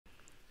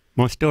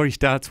My story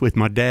starts with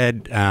my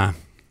dad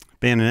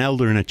being an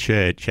elder in a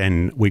church,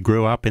 and we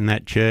grew up in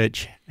that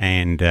church,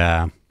 and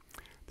then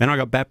I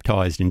got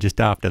baptised, and just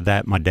after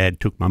that my dad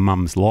took my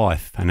mum's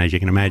life, and as you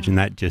can imagine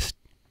that just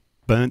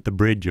burnt the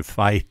bridge of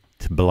faith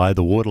to below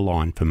the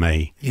waterline for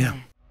me. Yeah.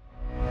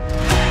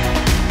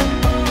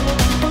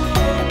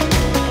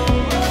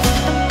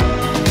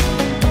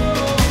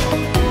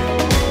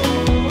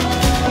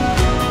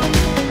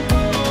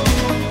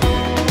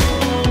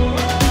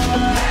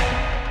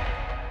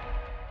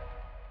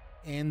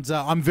 And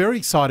I'm very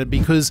excited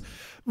because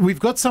we've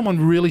got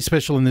someone really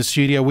special in the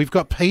studio. We've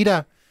got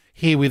Peter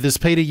here with us.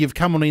 Peter, you've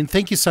come on in.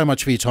 Thank you so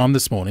much for your time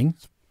this morning.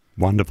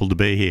 Wonderful to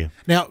be here.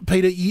 Now,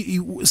 Peter,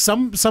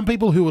 some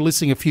people who were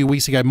listening a few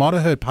weeks ago might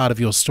have heard part of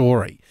your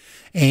story,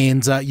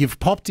 and you've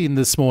popped in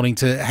this morning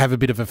to have a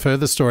bit of a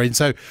further story. And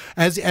so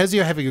as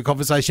you're having a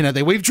conversation out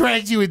there, we've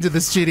dragged you into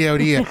the studio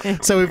here.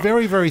 So we're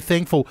very, very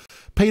thankful.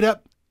 Peter,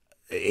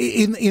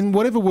 in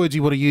whatever words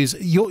you want to use,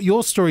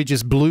 your story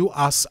just blew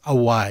us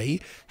away.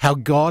 How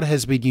God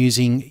has been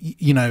using,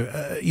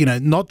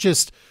 not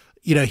just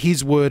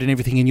His word and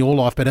everything in your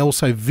life, but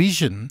also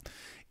vision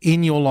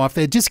in your life.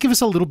 There, just give us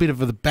a little bit of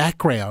the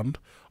background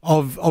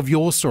of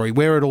your story,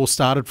 where it all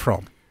started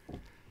from.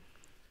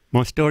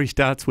 My story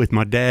starts with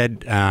my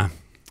dad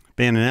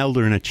being an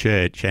elder in a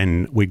church,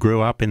 and we grew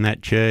up in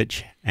that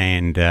church,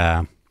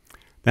 and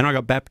then I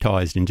got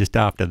baptised, and just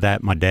after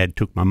that my dad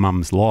took my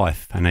mum's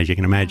life, and as you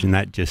can imagine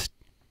that just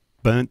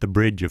burnt the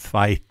bridge of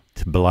faith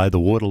to below the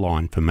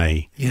waterline for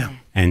me. Yeah.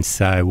 And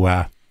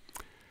so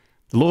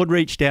the Lord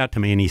reached out to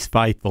me in His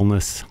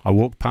faithfulness. I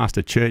walked past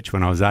a church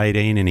when I was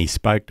 18, and He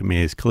spoke to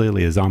me as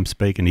clearly as I'm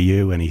speaking to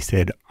you, and He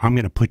said, "I'm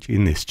going to put you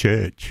in this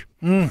church."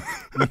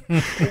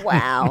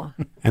 Wow.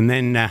 And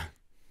then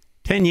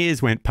 10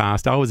 years went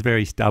past. I was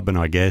very stubborn,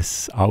 I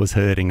guess. I was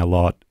hurting a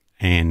lot,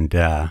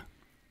 and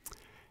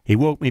He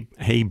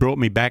brought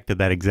me back to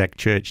that exact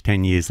church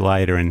 10 years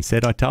later and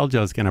said, "I told you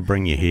I was going to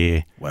bring you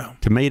here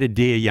to meet a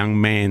dear young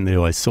man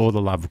who I saw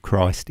the love of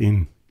Christ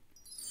in."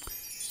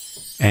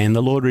 And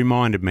the Lord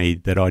reminded me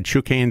that I'd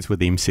shook hands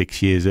with him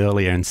 6 years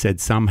earlier and said,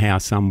 "Somehow,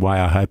 some way,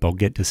 I hope I'll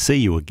get to see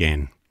you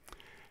again."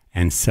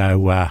 And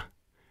so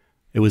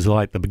it was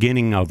like the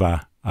beginning of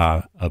a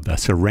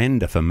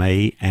surrender for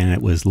me, and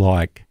it was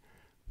like,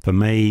 for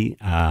me,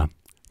 the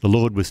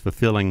Lord was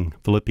fulfilling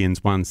Philippians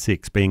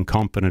 1:6, being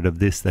confident of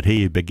this, that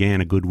He who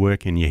began a good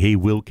work in you, He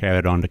will carry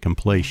it on to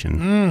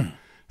completion.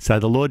 So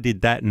the Lord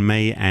did that in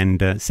me,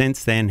 and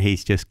since then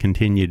He's just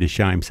continued to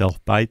show Himself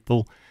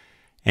faithful.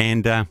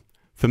 And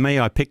for me,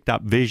 I picked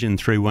up vision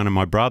through one of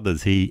my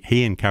brothers.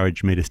 He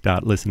encouraged me to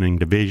start listening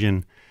to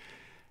vision,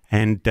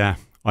 and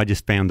I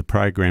just found the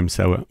program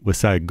was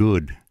so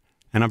good,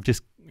 and I've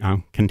just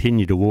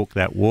continued to walk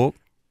that walk.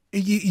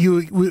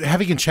 You were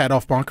having a chat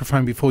off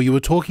microphone before. You were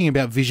talking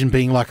about vision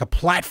being like a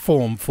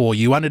platform for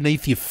you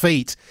underneath your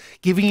feet,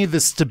 giving you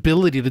the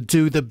stability to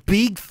do the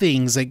big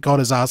things that God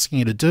is asking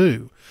you to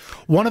do.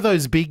 One of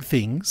those big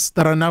things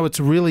that I know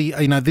it's really,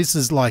 this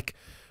is like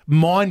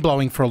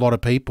mind-blowing for a lot of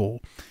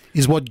people,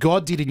 is what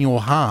God did in your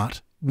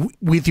heart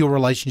with your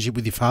relationship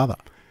with your father.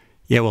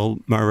 Yeah, well,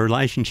 my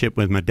relationship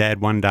with my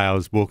dad, one day I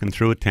was walking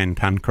through a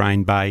 10-ton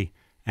crane bay,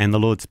 and the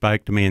Lord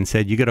spoke to me and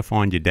said, "You got to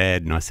find your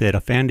dad." And I said, "I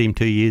found him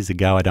 2 years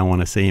ago. I don't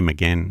want to see him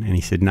again." And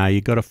He said, "No, you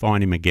got to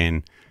find him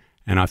again."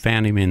 And I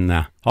found him in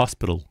the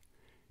hospital,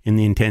 in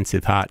the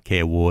intensive heart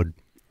care ward.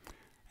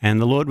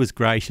 And the Lord was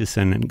gracious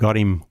and got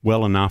him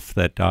well enough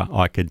that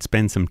I could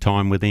spend some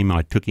time with him.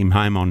 I took him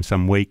home on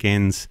some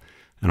weekends,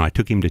 and I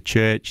took him to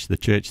church, the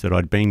church that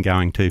I'd been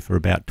going to for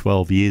about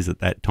 12 years at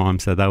that time.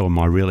 So they were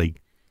my really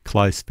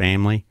close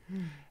family.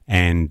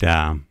 And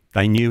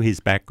they knew his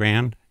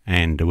background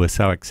and were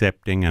so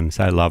accepting and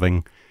so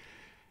loving.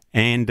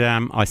 And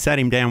I sat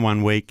him down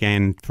one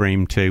weekend for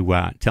him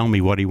to tell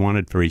me what he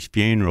wanted for his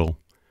funeral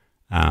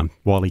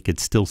while he could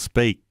still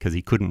speak, because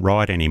he couldn't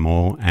write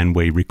anymore. And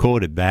we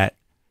recorded that.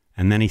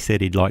 And then he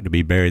said he'd like to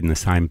be buried in the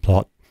same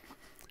plot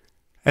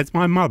as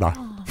my mother.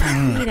 Oh,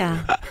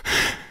 Peter.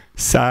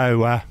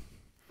 So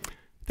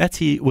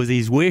was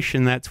his wish,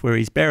 and that's where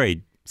he's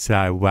buried.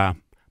 So,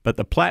 but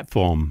the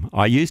platform,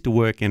 I used to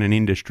work in an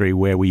industry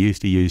where we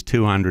used to use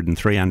 200 and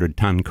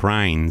 300-ton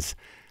cranes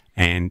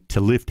and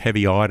to lift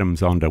heavy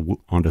items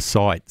onto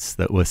sites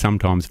that were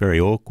sometimes very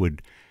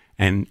awkward.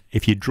 And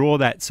if you draw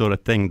that sort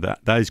of thing,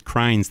 those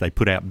cranes, they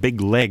put out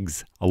big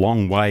legs a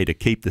long way to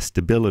keep the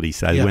stability,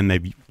 so when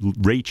they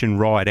reach and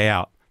ride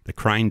out, the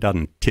crane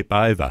doesn't tip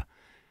over.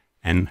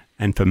 And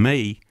for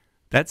me,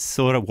 that's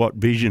sort of what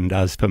vision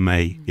does for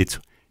me.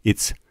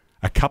 It's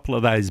a couple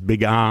of those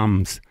big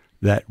arms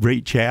that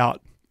reach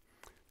out,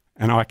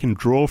 and I can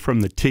draw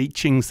from the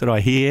teachings that I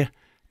hear,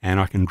 and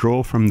I can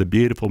draw from the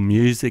beautiful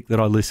music that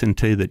I listen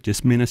to that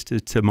just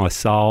ministers to my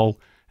soul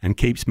and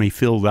keeps me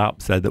filled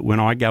up, so that when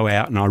I go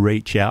out and I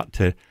reach out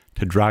to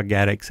drug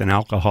addicts and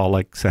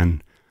alcoholics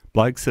and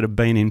blokes that have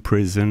been in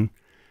prison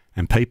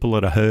and people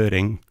that are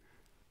hurting,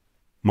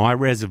 my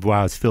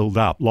reservoir is filled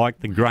up, like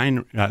the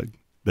grain,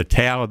 the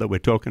tower that we're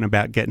talking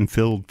about getting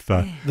filled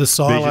for the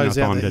silos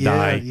Visionathon out there.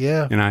 today.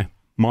 Yeah.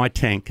 my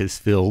tank is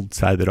filled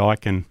so that I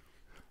can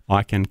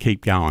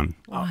keep going.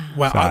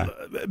 Well,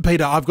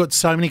 Peter, I've got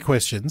so many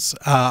questions.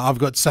 I've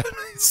got so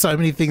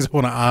many things I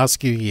want to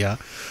ask you here.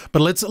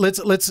 But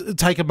let's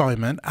take a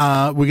moment.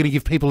 We're going to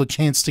give people a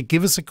chance to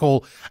give us a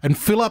call and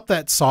fill up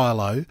that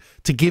silo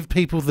to give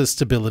people the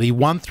stability.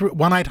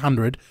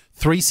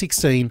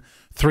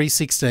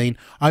 1-800-316-316.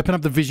 Open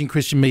up the Vision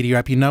Christian Media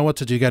app. You know what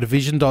to do. Go to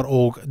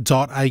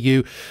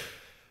vision.org.au.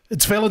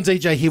 It's Phil and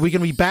DJ here. We're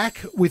going to be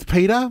back with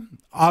Peter.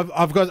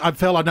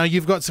 Phil, I know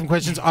you've got some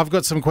questions. I've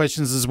got some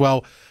questions as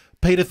well.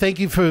 Peter, thank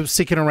you for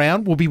sticking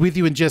around. We'll be with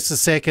you in just a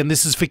second.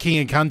 This is For King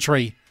and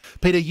Country.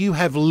 Peter, you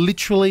have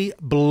literally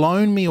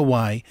blown me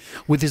away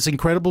with this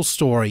incredible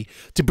story.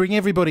 To bring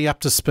everybody up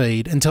to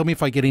speed and tell me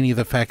if I get any of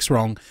the facts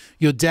wrong.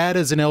 Your dad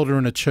is an elder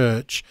in a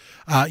church.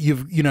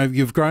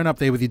 You've grown up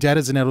there with your dad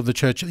as an elder of the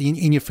church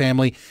in your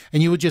family,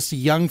 and you were just a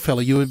young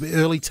fella. You were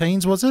early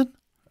teens, was it?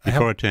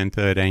 Before I turned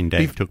 13,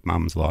 Dad took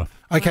Mum's life.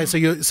 Okay, so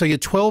you're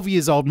 12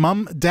 years old.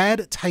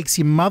 Dad takes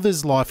your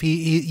mother's life.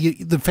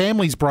 The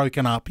family's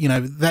broken up. You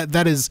know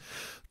that is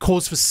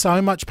cause for so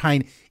much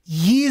pain.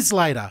 Years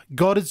later,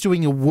 God is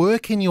doing a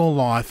work in your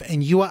life,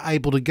 and you are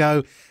able to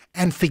go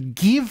and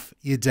forgive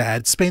your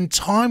dad. Spend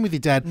time with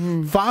your dad.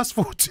 Fast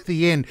forward to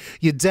the end,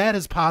 your dad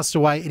has passed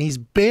away, and he's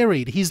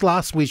buried. His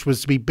last wish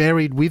was to be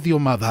buried with your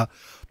mother.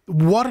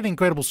 What an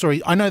incredible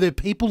story! I know there are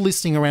people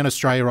listening around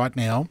Australia right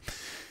now,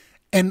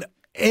 and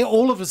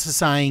all of us are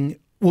saying,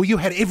 well, you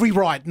had every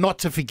right not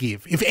to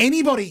forgive. If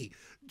anybody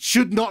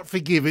should not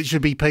forgive, it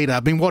should be Peter. I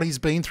mean, what he's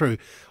been through.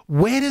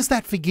 Where does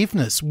that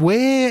forgiveness,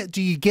 where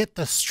do you get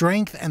the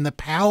strength and the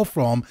power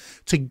from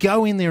to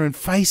go in there and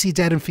face your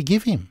dad and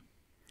forgive him?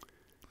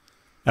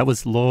 That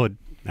was the Lord.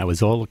 That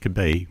was all it could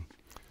be.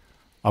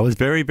 I was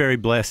very, very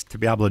blessed to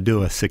be able to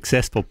do a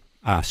successful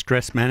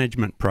stress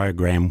management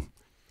program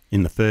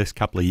in the first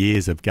couple of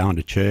years of going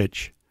to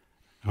church.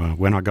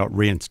 When I got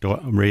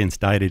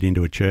reinstated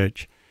into a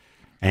church.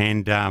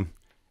 And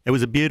it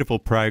was a beautiful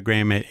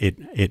program.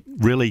 It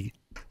really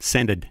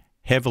centered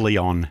heavily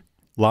on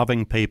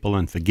loving people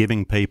and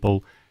forgiving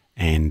people.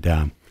 And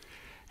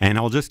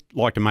I'll just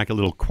like to make a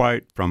little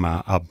quote from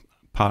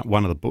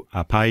one of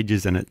the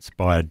pages, and it's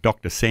by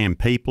Dr. Sam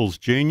Peoples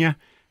Jr.,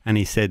 and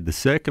he said, "The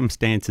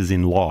circumstances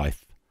in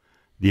life,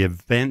 the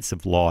events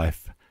of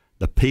life,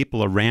 the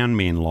people around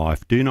me in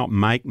life do not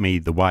make me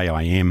the way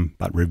I am,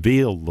 but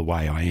reveal the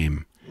way I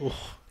am."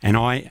 And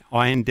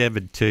I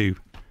endeavoured to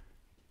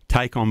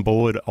take on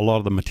board a lot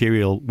of the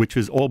material, which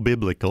was all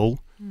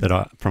biblical,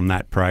 from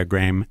that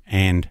program,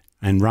 and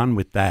run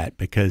with that,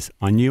 because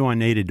I knew I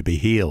needed to be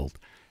healed,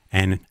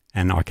 and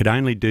I could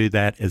only do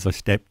that as I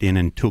stepped in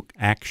and took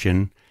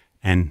action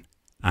and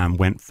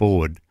went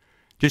forward.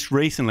 Just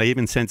recently,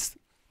 even since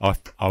I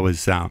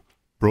was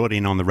brought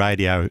in on the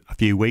radio a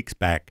few weeks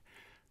back,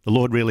 the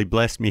Lord really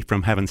blessed me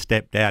from having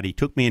stepped out. He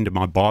took me into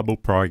my Bible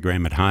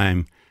program at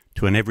home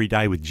to an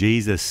Everyday with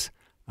Jesus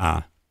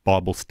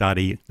Bible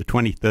study, the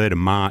 23rd of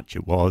March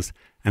it was,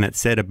 and it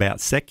said about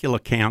secular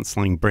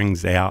counselling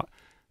brings out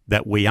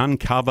that we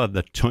uncover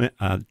the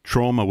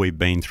trauma we've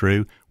been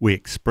through, we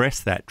express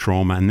that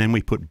trauma, and then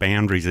we put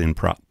boundaries in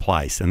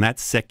place, and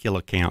that's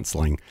secular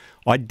counselling.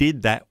 I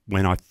did that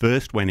when I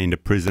first went into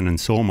prison and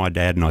saw my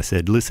dad, and I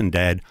said, "Listen,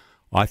 Dad,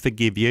 I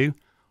forgive you.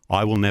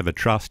 I will never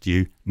trust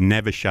you.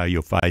 Never show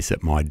your face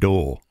at my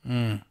door."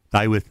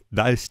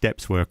 Those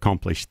steps were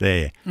accomplished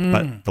there.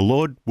 But the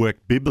Lord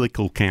worked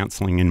biblical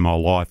counselling in my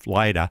life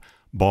later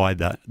by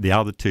the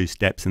other two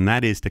steps, and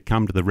that is to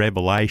come to the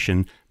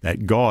revelation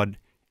that God,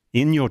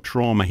 in your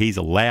trauma, He's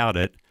allowed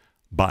it,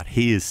 but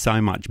He is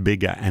so much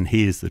bigger, and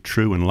He is the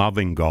true and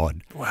loving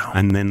God. Wow.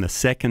 And then the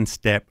second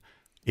step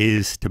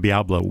is to be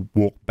able to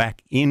walk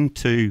back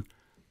into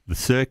the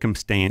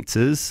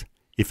circumstances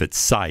if it's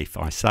safe.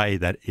 I say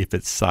that if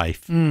it's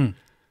safe.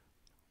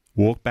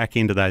 Walk back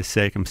into those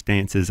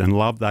circumstances and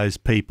love those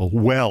people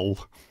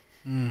well,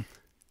 and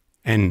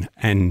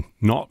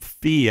not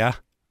fear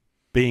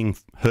being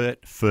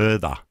hurt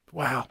further.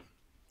 Wow.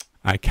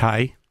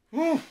 Okay?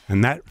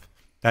 And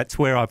that's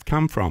where I've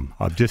come from.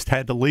 I've just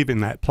had to live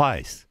in that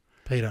place.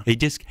 Peter.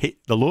 The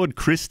Lord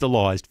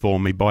crystallised for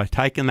me by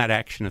taking that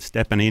action of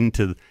stepping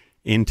into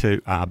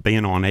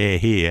being on air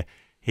here.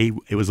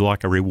 It was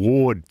like a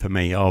reward for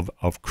me of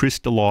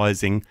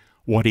crystallising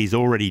what He's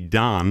already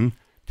done,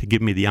 to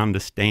give me the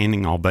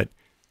understanding of it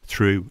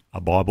through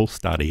a Bible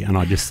study. And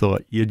I just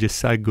thought, you're just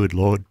so good,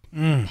 Lord.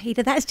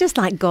 Peter, that's just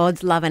like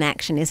God's love in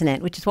action, isn't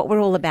it? Which is what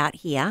we're all about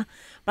here.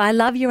 But I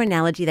love your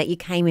analogy that you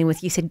came in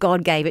with. You said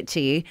God gave it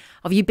to you,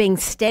 of you being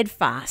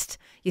steadfast.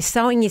 You're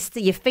sowing,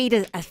 your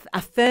feet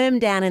are firm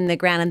down in the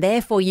ground, and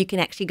therefore you can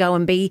actually go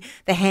and be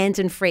the hands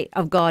and feet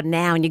of God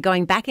now. And you're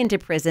going back into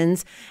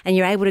prisons, and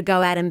you're able to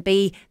go out and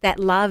be that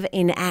love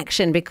in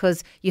action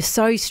because you're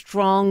so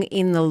strong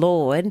in the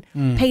Lord.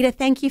 Peter,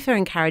 thank you for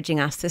encouraging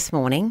us this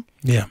morning.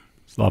 Yeah.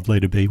 It's lovely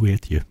to be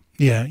with you.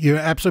 Yeah, you're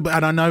absolutely,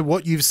 and I know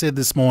what you've said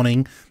this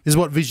morning is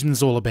what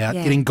Vision's all about,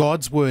 getting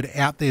God's word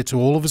out there to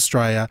all of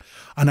Australia.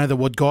 I know that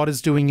what God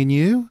is doing in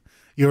you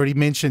You already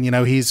mentioned,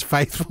 he is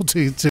faithful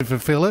to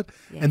fulfill it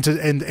and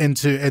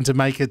to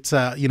make it,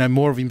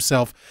 more of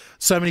himself.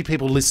 So many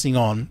people listening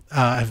on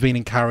have been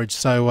encouraged.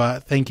 So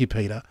thank you,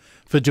 Peter,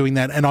 for doing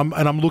that. And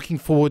I'm looking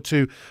forward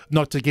to,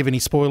 not to give any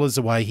spoilers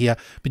away here,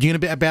 but you're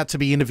about to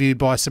be interviewed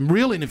by some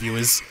real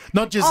interviewers,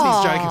 not just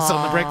these jokers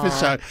on the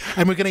breakfast show.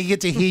 And we're going to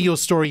get to hear your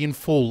story in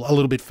full a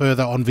little bit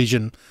further on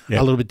Vision,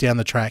 a little bit down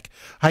the track.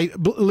 Hey,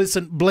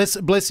 listen,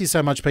 bless you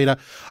so much, Peter.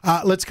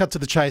 Let's cut to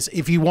the chase.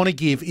 If you want to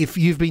give, if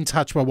you've been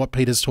touched by what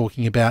Peter's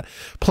talking about,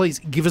 please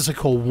give us a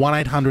call,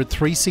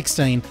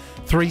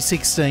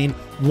 1-800-316-316,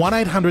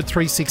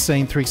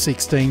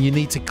 1-800-316-316. You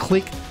need to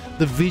click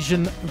the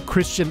Vision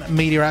Christian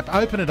Media app,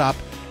 open it up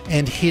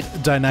and hit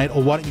donate,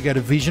 or why don't you go to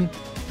vision.org.au